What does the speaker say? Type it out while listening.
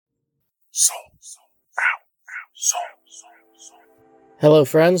Hello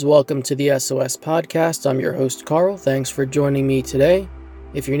friends, welcome to the SOS podcast. I'm your host Carl. Thanks for joining me today.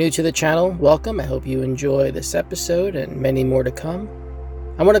 If you're new to the channel, welcome. I hope you enjoy this episode and many more to come.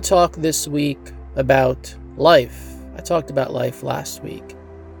 I want to talk this week about life. I talked about life last week.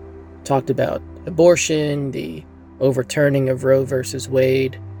 Talked about abortion, the overturning of Roe versus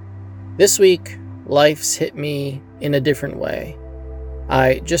Wade. This week, life's hit me in a different way.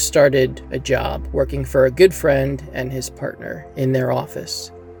 I just started a job working for a good friend and his partner in their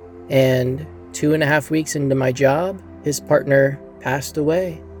office. And 2.5 weeks into my job, his partner passed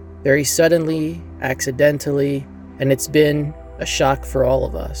away very suddenly, accidentally, and it's been a shock for all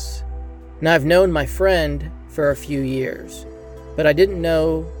of us. Now, I've known my friend for a few years, but I didn't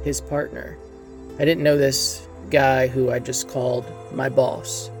know his partner. I didn't know this guy who I just called my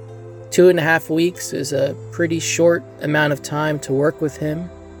boss. 2.5 weeks is a pretty short amount of time to work with him,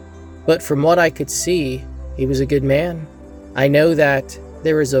 but from what I could see, he was a good man. I know that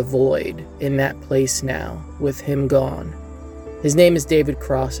there is a void in that place now with him gone. His name is David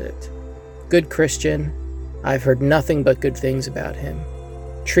Crossett. Good Christian. I've heard nothing but good things about him.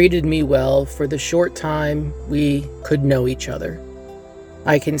 Treated me well for the short time we could know each other.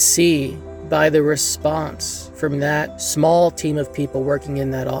 I can see by the response from that small team of people working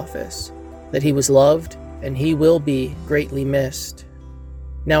in that office that he was loved and he will be greatly missed.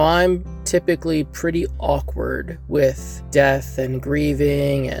 Now, I'm typically pretty awkward with death and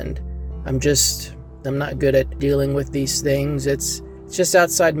grieving, and I'm not good at dealing with these things. It's just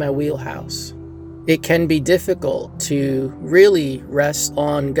outside my wheelhouse. It can be difficult to really rest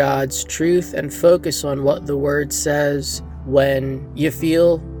on God's truth and focus on what the Word says when you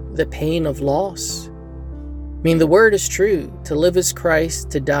feel the pain of loss. I mean, the word is true. To live is Christ,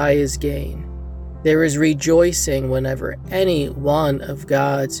 to die is gain. There is rejoicing whenever any one of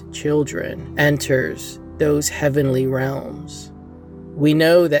God's children enters those heavenly realms. We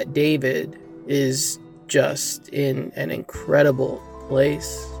know that David is just in an incredible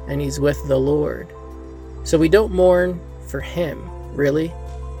place, and he's with the Lord. So we don't mourn for him, really.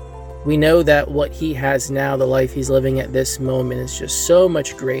 We know that what he has now, the life he's living at this moment, is just so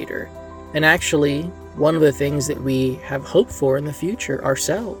much greater. And actually, one of the things that we have hope for in the future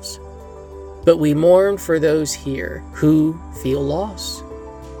ourselves. But we mourn for those here who feel loss.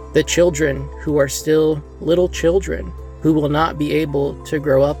 The children who are still little children who will not be able to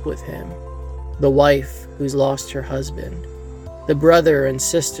grow up with him. The wife who's lost her husband. The brother and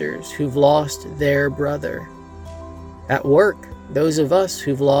sisters who've lost their brother. At work, those of us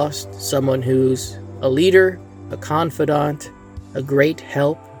who've lost someone who's a leader, a confidant, a great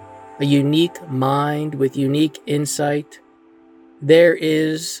help, a unique mind with unique insight. There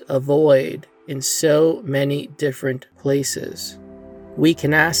is a void in so many different places. We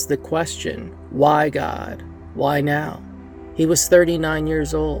can ask the question, why God? Why now? He was 39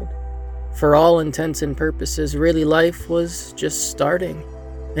 years old. For all intents and purposes, really life was just starting.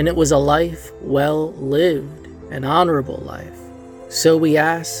 And it was a life well lived, an honorable life. So we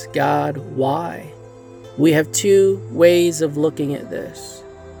ask God, why? We have two ways of looking at this.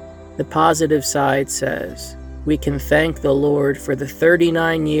 The positive side says, we can thank the Lord for the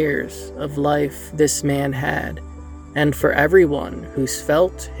 39 years of life this man had, and for everyone who's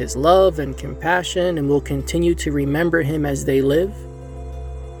felt his love and compassion and will continue to remember him as they live.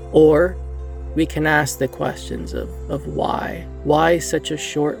 Or we can ask the questions of why. Why such a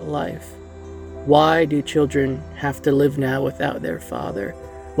short life? Why do children have to live now without their father?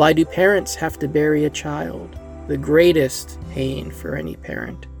 Why do parents have to bury a child? The greatest pain for any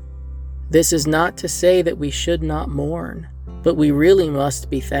parent. This is not to say that we should not mourn, but we really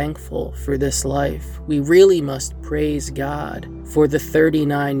must be thankful for this life. We really must praise God for the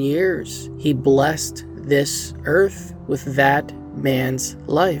 39 years He blessed this earth with that man's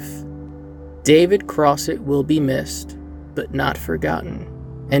life. David Crossett will be missed, but not forgotten.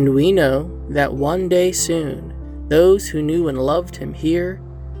 And we know that one day soon, those who knew and loved him here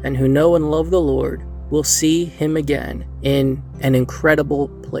and who know and love the Lord will see him again in an incredible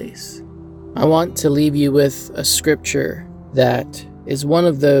place. I want to leave you with a scripture that is one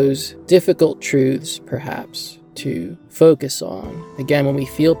of those difficult truths, perhaps, to focus on. Again, when we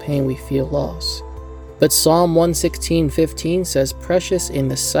feel pain, we feel loss. But Psalm 116:15 says, "Precious in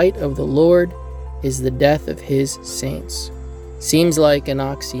the sight of the Lord is the death of his saints." Seems like an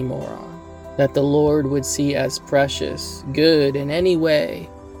oxymoron, that the Lord would see as precious, good in any way,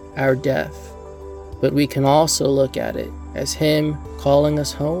 our death. But we can also look at it as him calling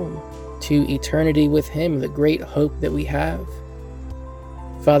us home to eternity with him, the great hope that we have.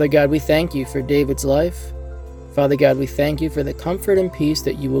 Father God, we thank you for David's life. Father God, we thank you for the comfort and peace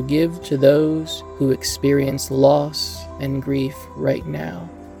that you will give to those who experience loss and grief right now,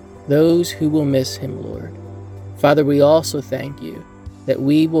 those who will miss him, Lord. Father, we also thank you that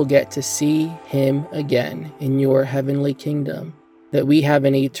we will get to see him again in your heavenly kingdom, that we have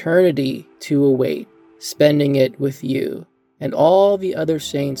an eternity to await, spending it with you and all the other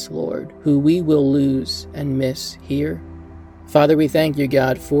saints, Lord, who we will lose and miss here. Father, we thank you,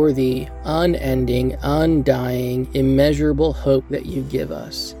 God, for the unending, undying, immeasurable hope that you give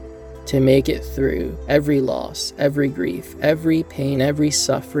us to make it through every loss, every grief, every pain, every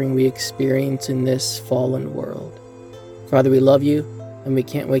suffering we experience in this fallen world. Father, we love you, and we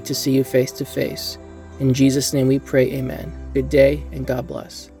can't wait to see you face to face. In Jesus' name we pray, amen. Good day, and God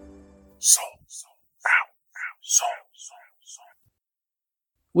bless.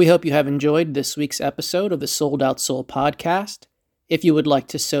 We hope you have enjoyed this week's episode of the Sold Out Soul podcast. If you would like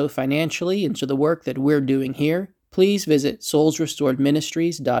to sow financially into the work that we're doing here, please visit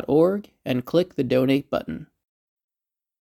soulsrestoredministries.org and click the donate button.